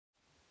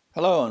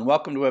Hello and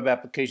welcome to Web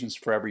Applications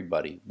for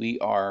Everybody. We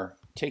are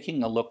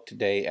taking a look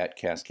today at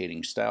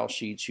cascading style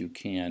sheets. You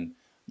can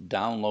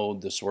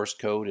download the source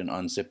code and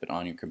unzip it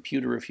on your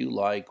computer if you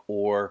like,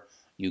 or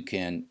you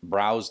can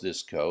browse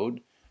this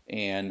code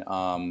and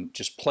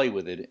just play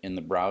with it in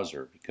the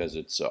browser because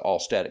it's all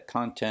static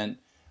content,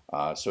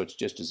 so it's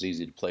just as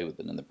easy to play with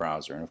it in the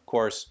browser. And of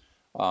course,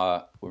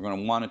 we're going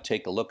to want to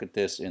take a look at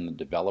this in the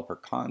developer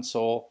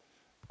console.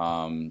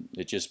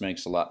 It just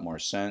makes a lot more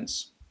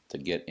sense to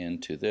get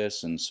into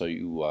this, and so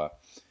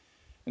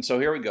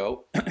here we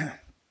go.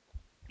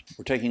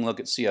 We're taking a look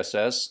at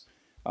CSS.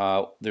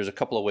 There's a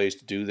couple of ways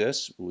to do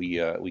this.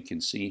 We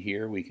can see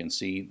here, we can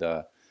see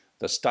the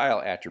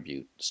style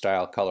attribute,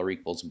 style color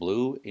equals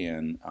blue,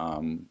 and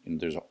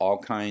there's all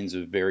kinds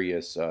of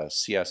various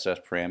CSS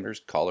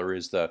parameters. Color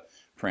is the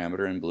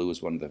parameter and blue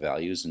is one of the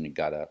values, and you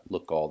gotta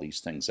look all these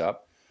things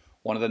up.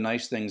 One of the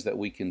nice things that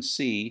we can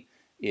see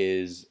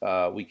is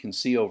we can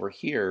see over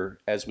here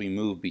as we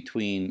move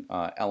between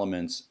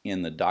elements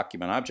in the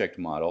document object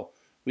model,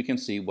 we can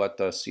see what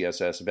the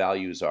CSS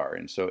values are.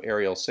 And so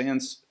Arial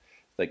sans,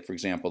 like for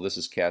example, this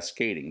is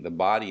cascading. The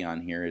body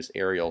on here is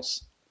Arial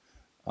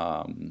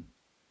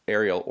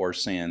or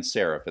sans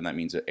serif, and that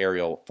means an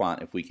Arial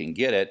font if we can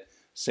get it.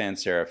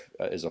 Sans serif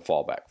is a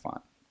fallback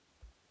font.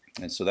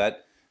 And so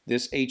that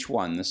this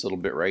H1, this little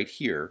bit right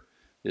here,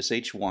 this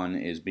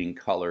H1 is being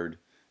colored.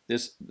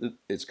 This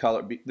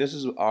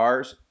is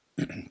ours.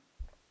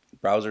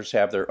 Browsers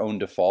have their own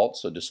default,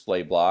 so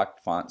display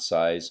block, font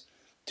size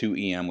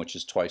 2EM, which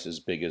is twice as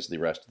big as the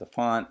rest of the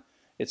font,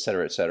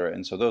 etc., etc.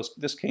 And so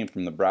this came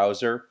from the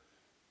browser,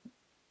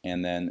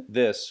 and then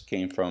this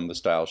came from the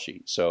style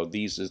sheet. So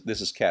this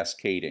is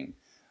cascading,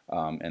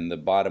 and the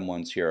bottom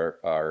ones here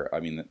are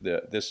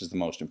this is the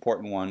most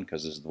important one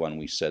because this is the one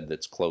we said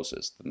that's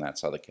closest, and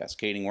that's how the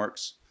cascading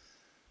works.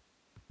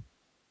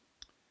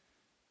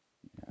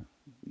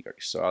 We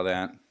already saw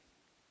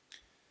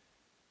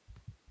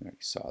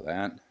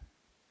that.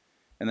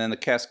 And then the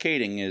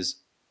cascading is,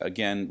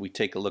 again, we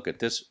take a look at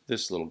this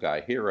little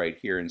guy here, right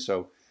here. And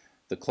so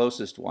the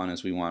closest one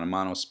is we want a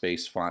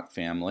monospace font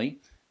family,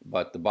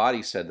 but the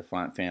body said the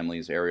font family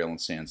is Arial and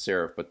sans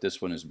serif, but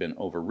this one has been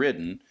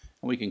overridden,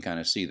 and we can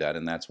kind of see that,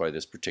 and that's why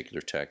this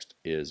particular text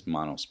is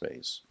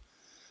monospace.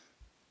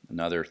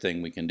 Another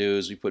thing we can do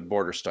is we put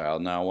border style.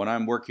 Now, when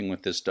I'm working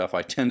with this stuff,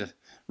 I tend to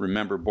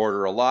remember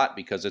border a lot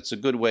because it's a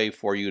good way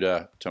for you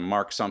to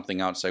mark something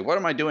out and say, what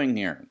am I doing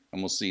here?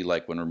 And we'll see,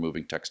 like when we're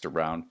moving text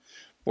around,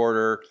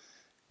 border,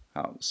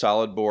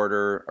 solid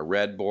border, a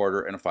red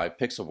border, and a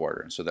 5-pixel border.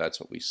 And so that's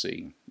what we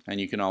see.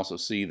 And you can also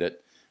see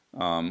that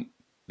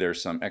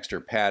there's some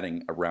extra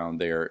padding around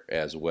there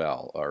as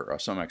well, or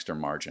some extra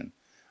margin.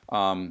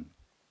 And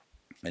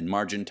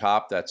margin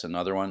top, that's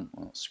another one.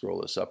 I'll scroll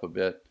this up a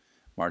bit.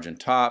 Margin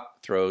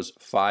top throws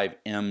 5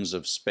 ems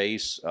of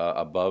space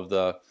above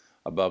the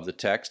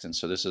text, and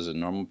so this is a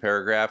normal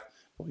paragraph.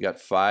 We got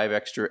 5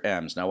 extra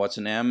ems. Now, what's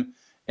an em?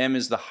 Em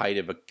is the height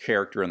of a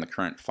character in the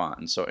current font,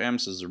 and so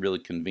ems is a really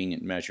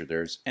convenient measure.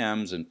 There's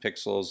ems and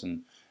pixels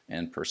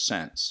and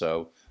percent.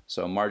 So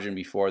margin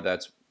before,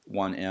 that's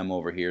 1 em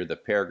over here. The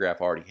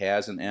paragraph already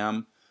has an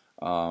em.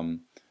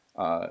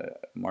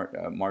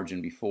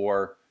 Margin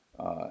before,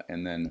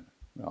 and then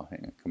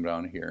hang on, come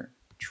down here.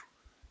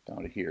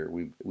 Down to here,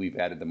 we've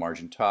added the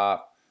margin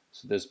top.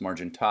 So this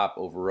margin top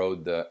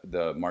overrode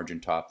the margin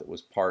top that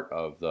was part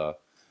of the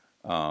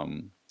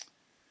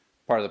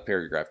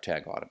paragraph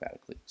tag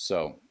automatically.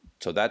 So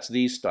that's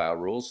these style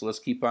rules. So let's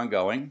keep on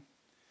going.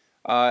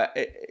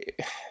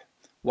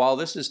 While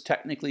this is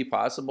technically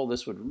possible,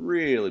 this would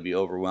really be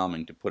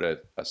overwhelming to put a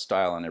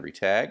style on every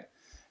tag.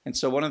 And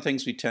so one of the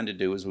things we tend to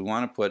do is we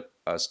want to put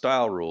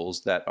style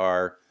rules that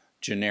are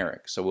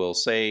generic. So we'll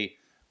say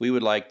we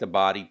would like the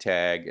body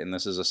tag, and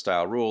this is a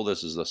style rule.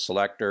 This is the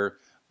selector,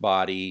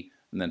 body,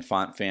 and then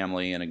font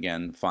family. And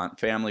again, font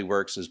family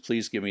works as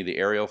please give me the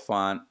Arial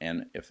font,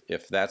 and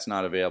if that's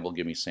not available,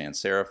 give me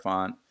sans serif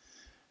font.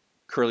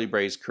 Curly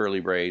brace,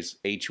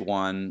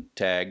 H1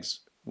 tags.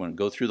 When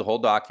go through the whole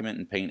document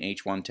and paint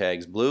H1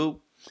 tags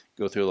blue,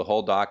 go through the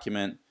whole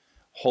document,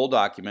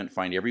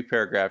 find every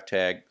paragraph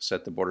tag,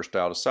 set the border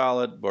style to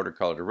solid, border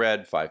color to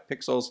red, 5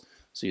 pixels.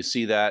 So you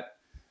see that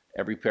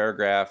every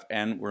paragraph,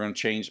 and we're going to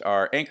change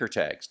our anchor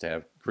tags to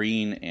have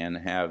green and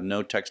have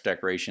no text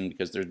decoration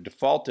because they're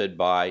defaulted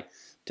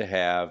to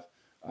have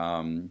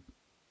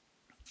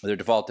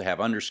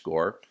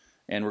underscore,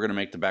 and we're going to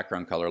make the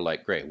background color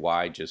light gray.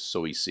 Why? Just so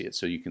we see it,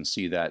 so you can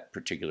see that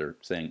particular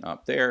thing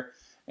up there.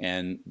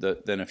 And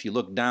then if you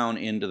look down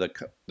into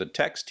the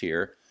text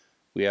here,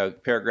 we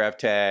have paragraph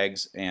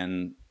tags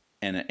and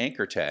an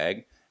anchor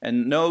tag,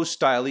 and no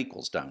style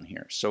equals down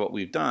here. So what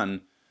we've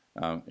done,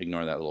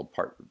 ignore that little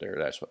part there,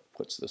 that's what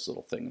puts this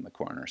little thing in the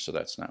corner, so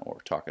that's not what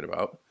we're talking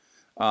about.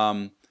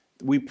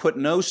 we put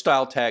no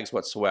style tags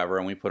whatsoever,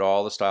 and we put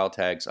all the style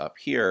tags up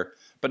here.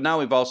 But now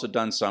we've also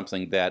done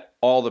something that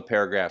all the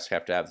paragraphs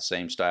have to have the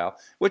same style,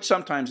 which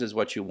sometimes is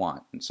what you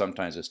want, and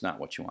sometimes it's not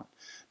what you want.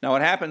 Now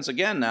what happens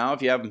again now,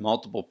 if you have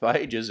multiple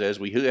pages, as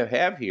we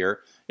have here,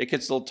 it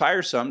gets a little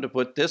tiresome to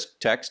put this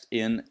text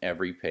in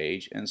every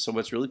page, and so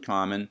what's really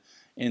common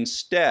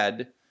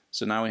instead,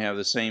 so now we have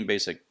the same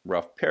basic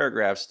rough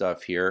paragraph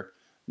stuff here,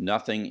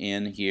 nothing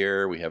in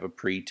here, we have a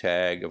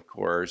pre-tag, of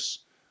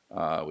course,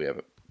 we have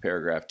a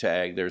paragraph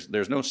tag,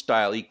 there's no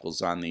style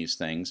equals on these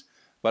things,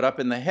 but up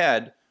in the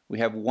head we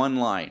have one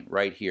line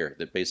right here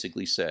that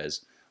basically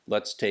says,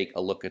 let's take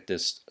a look at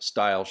this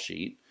style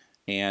sheet.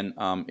 And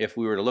if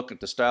we were to look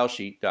at the style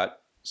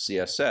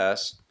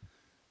sheet.css,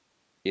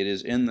 it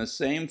is in the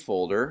same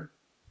folder,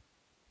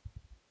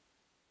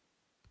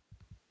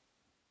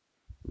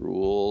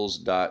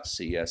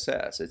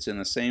 rules.css. It's in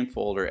the same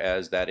folder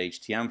as that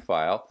HTML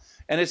file,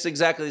 and it's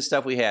exactly the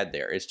stuff we had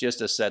there. It's just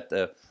a set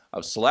of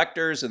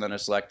selectors and then a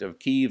select of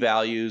key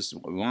values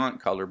we want,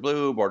 color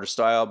blue, border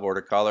style,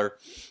 border color,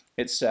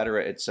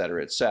 etc.,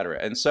 etc., etc.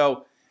 And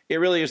so it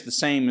really is the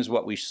same as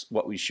what we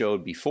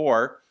showed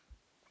before,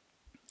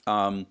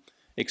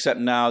 except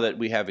now that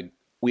we have to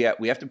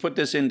put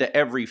this into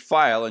every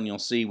file, and you'll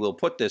see we'll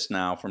put this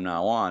now from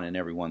now on in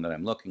every one that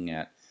I'm looking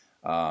at.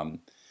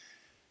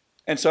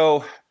 And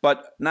so,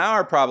 but now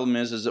our problem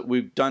is that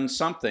we've done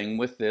something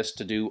with this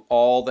to do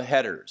all the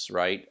headers,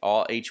 right?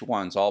 All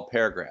H1s, all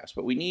paragraphs,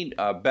 but we need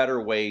better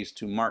ways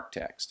to mark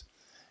text.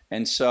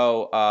 And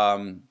so,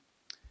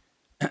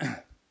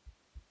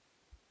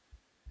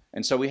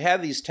 and so we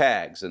have these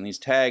tags, and these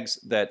tags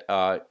that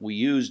we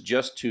use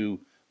just to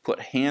put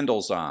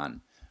handles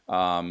on.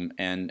 In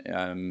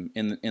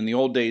the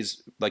old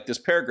days, like this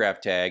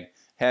paragraph tag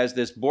has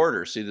this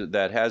border. See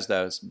that has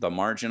the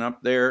margin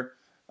up there.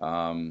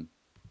 I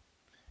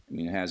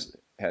mean, it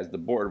has the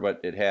border, but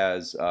it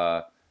has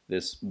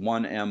this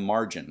 1em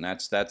margin.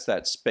 That's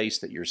that space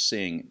that you're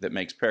seeing that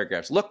makes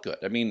paragraphs look good.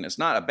 I mean, it's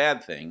not a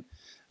bad thing.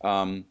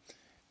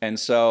 And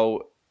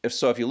so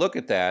if you look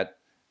at that,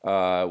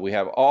 we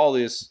have all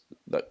these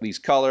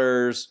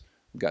colors.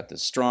 We've got the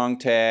strong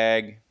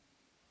tag.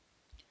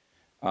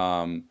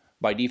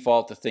 By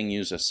default, the thing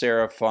uses a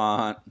serif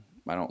font.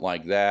 I don't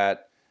like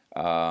that.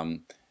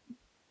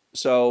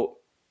 So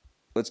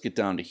let's get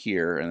down to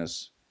here, and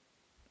this.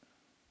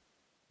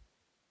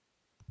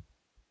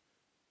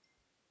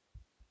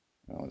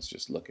 Well, let's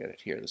just look at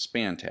it here. The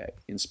span tag,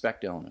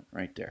 inspect element,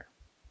 right there.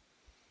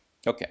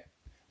 Okay.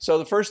 So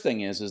the first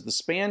thing is the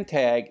span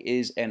tag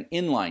is an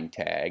inline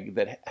tag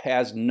that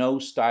has no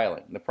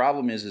styling. The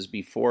problem is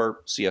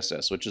before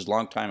CSS, which is a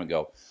long time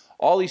ago,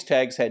 all these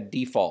tags had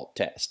default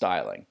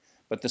styling.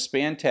 But the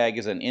span tag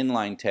is an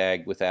inline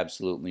tag with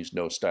absolutely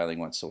no styling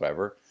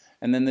whatsoever.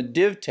 And then the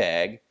div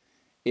tag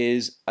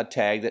is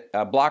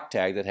a block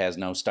tag that has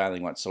no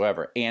styling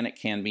whatsoever, and it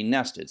can be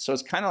nested. So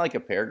it's kind of like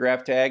a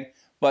paragraph tag,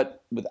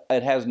 but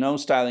it has no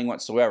styling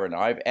whatsoever.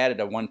 Now I've added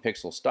a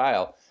 1-pixel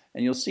style,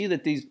 and you'll see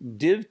that these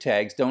div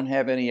tags don't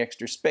have any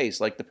extra space,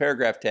 like the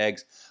paragraph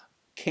tags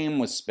came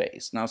with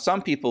space. Now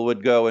some people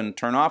would go and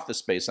turn off the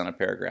space on a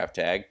paragraph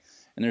tag,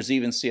 and there's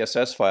even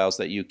CSS files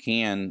that you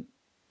can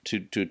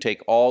to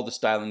take all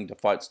the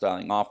default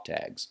styling off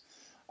tags.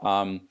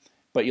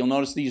 But you'll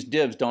notice these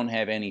divs don't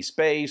have any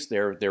space.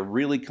 They're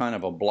really kind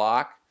of a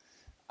block.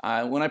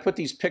 When I put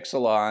these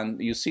pixel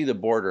on, you see the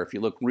border. If you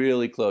look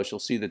really close, you'll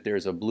see that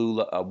there's a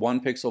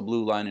 1-pixel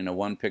blue line and a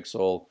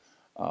 1-pixel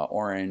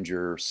orange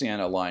or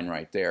sienna line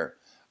right there.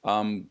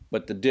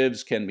 But the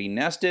divs can be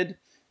nested,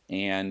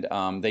 and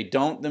they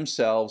don't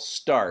themselves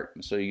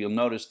start. So you'll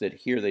notice that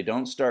here they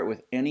don't start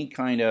with any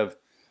kind of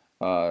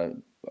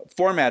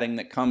formatting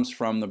that comes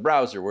from the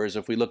browser, whereas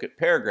if we look at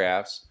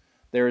paragraphs,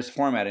 there is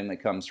formatting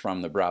that comes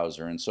from the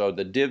browser. And so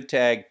the div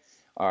tag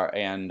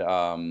and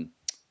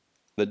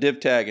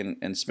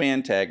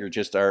span tag are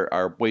just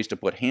are ways to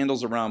put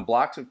handles around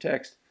blocks of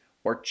text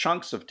or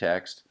chunks of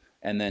text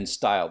and then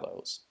style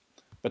those.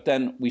 But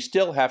then we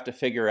still have to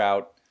figure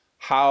out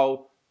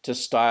how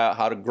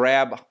to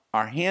grab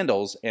our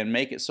handles and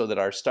make it so that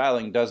our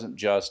styling doesn't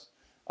just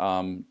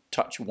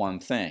touch one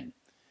thing.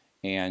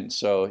 And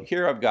so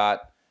here I've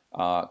got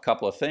a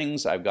couple of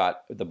things. I've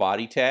got the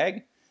body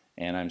tag,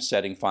 and I'm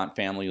setting font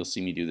family. You'll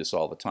see me do this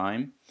all the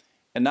time.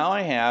 And now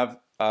I have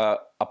a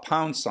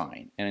pound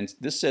sign, and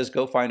this says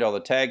go find all the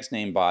tags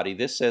named body.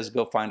 This says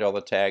go find all the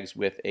tags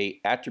with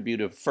a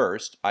attribute of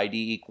first,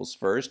 ID equals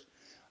first,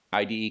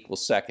 ID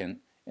equals second,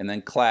 and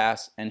then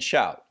class and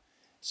shout.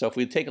 So if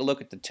we take a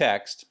look at the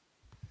text,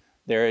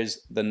 there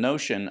is the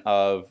notion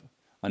of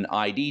an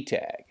ID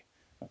tag.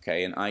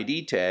 Okay, an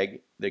ID tag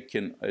that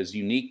is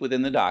unique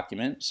within the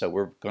document. So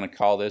we're going to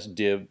call this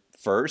div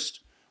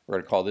first, we're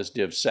going to call this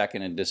div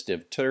second and this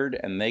div third,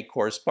 and they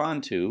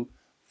correspond to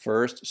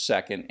first,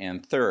 second,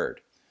 and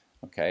third.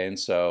 Okay, and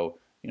so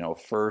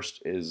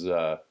first is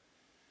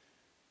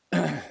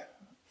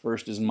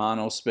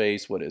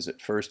monospace. What is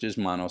it? First is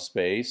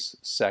monospace.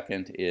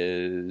 Second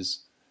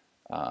is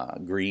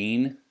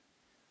green.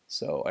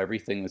 So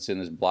everything that's in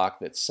this block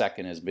that's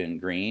second has been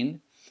green.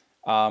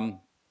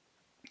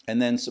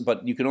 And then,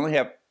 but you can only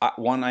have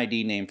one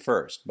ID name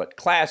first. But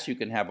class you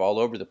can have all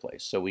over the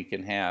place. So we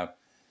can have,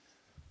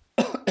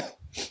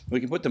 we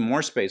can put the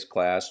more space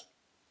class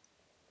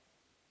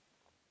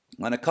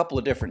on a couple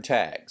of different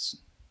tags.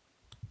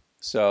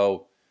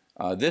 So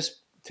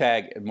this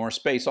tag, more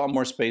space, all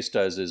more space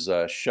does is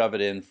shove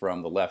it in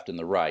from the left and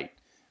the right,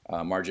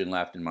 margin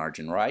left and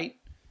margin right.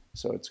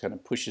 So it's kind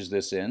of pushes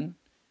this in.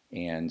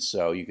 And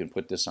so you can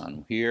put this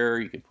on here,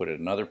 you can put it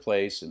another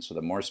place, and so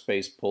the more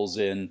space pulls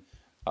in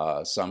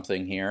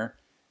something here.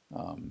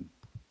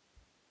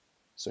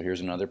 So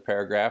here's another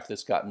paragraph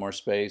that's got more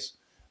space.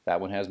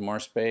 That one has more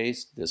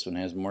space. This one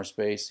has more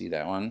space. See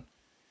that one?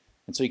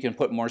 And so you can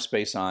put more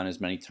space on as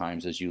many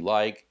times as you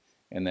like,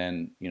 and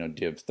then, you know,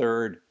 div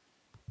third.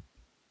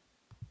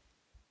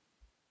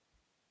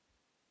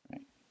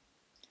 Right.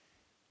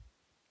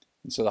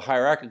 And so the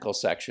hierarchical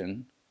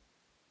section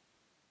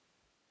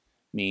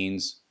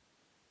means,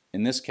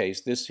 in this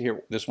case, this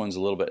one's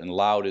a little bit, and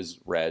loud is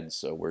red,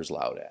 so where's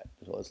loud at?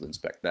 So let's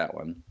inspect that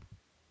one.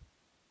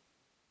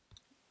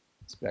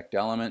 Inspect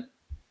element,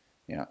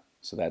 yeah.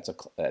 So that's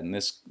and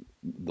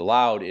the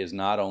loud is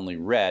not only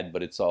red,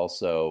 but it's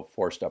also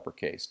forced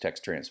uppercase,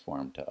 text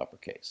transformed to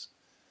uppercase.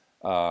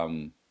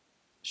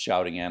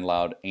 Shouting and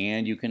loud,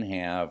 and you can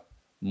have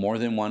more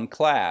than one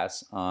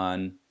class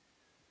on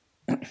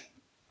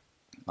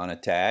on a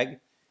tag,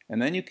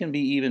 and then you can be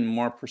even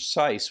more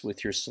precise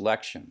with your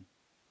selection.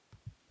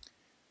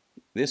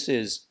 This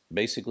is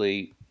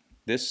basically,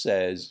 this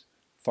says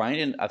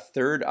find a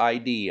third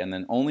ID and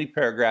then only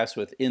paragraphs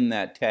within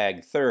that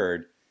tag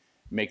third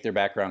make their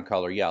background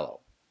color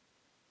yellow.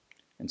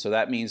 And so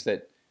that means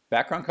that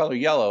background color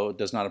yellow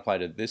does not apply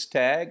to this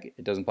tag,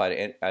 it doesn't apply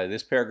to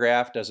this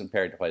paragraph, doesn't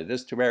apply to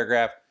this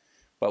paragraph,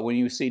 but when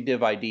you see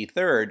div ID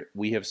third,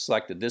 we have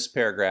selected this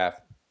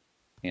paragraph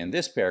and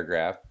this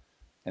paragraph,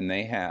 and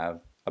they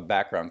have a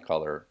background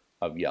color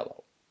of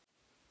yellow.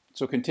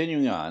 So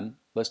continuing on,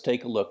 let's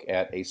take a look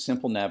at a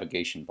simple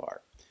navigation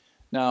bar.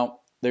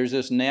 Now, there's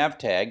this nav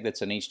tag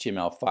that's an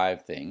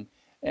HTML5 thing,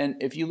 and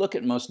if you look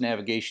at most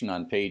navigation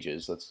on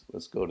pages,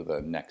 let's go to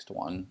the next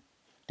one.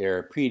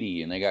 They're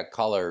pretty and they got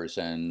colors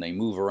and they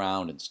move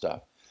around and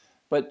stuff.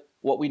 But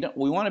what we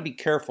want to be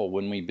careful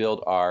when we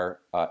build our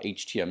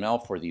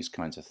HTML for these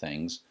kinds of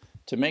things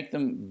to make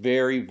them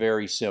very,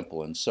 very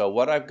simple. And so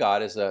what I've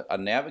got is a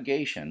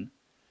navigation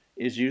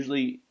is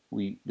usually,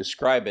 we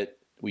describe it,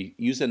 we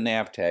use a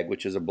nav tag,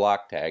 which is a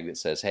block tag that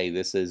says, hey,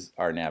 this is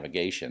our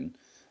navigation,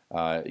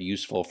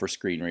 useful for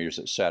screen readers,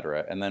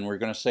 etc. And then we're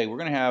going to say we're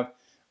going to have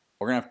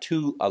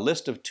a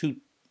list of two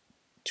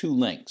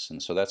links,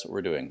 and so that's what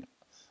we're doing: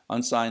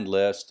 unsigned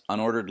list,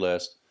 unordered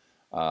list,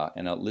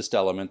 and a list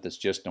element that's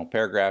just no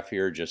paragraph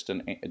here, just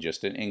an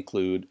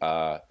include,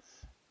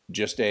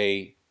 just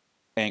a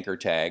anchor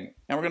tag,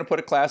 and we're going to put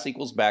a class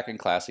equals back and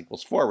class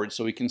equals forward,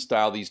 so we can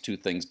style these two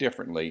things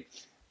differently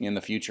in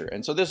the future.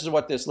 And so this is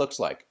what this looks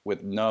like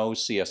with no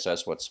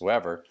CSS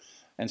whatsoever.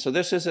 And so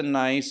this is a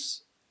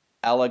nice,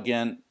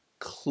 elegant,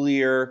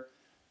 clear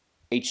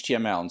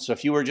HTML. And so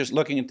if you were just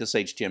looking at this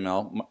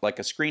HTML, like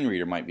a screen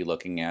reader might be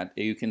looking at,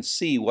 you can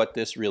see what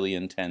this really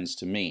intends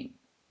to mean.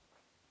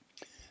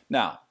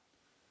 Now,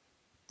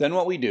 then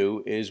what we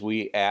do is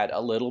we add a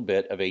little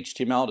bit of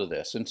HTML to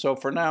this. And so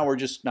for now, we're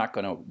just not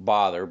going to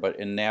bother, but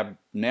in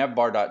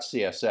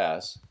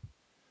navbar.css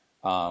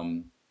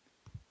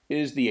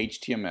is the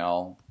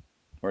HTML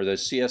or the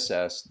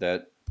CSS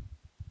that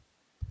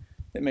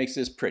makes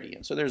this pretty.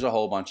 And so there's a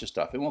whole bunch of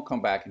stuff, and we'll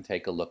come back and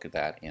take a look at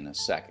that in a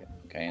second.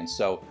 Okay, and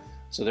so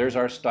there's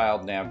our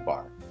styled nav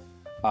bar.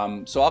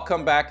 So I'll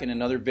come back in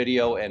another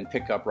video and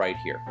pick up right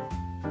here.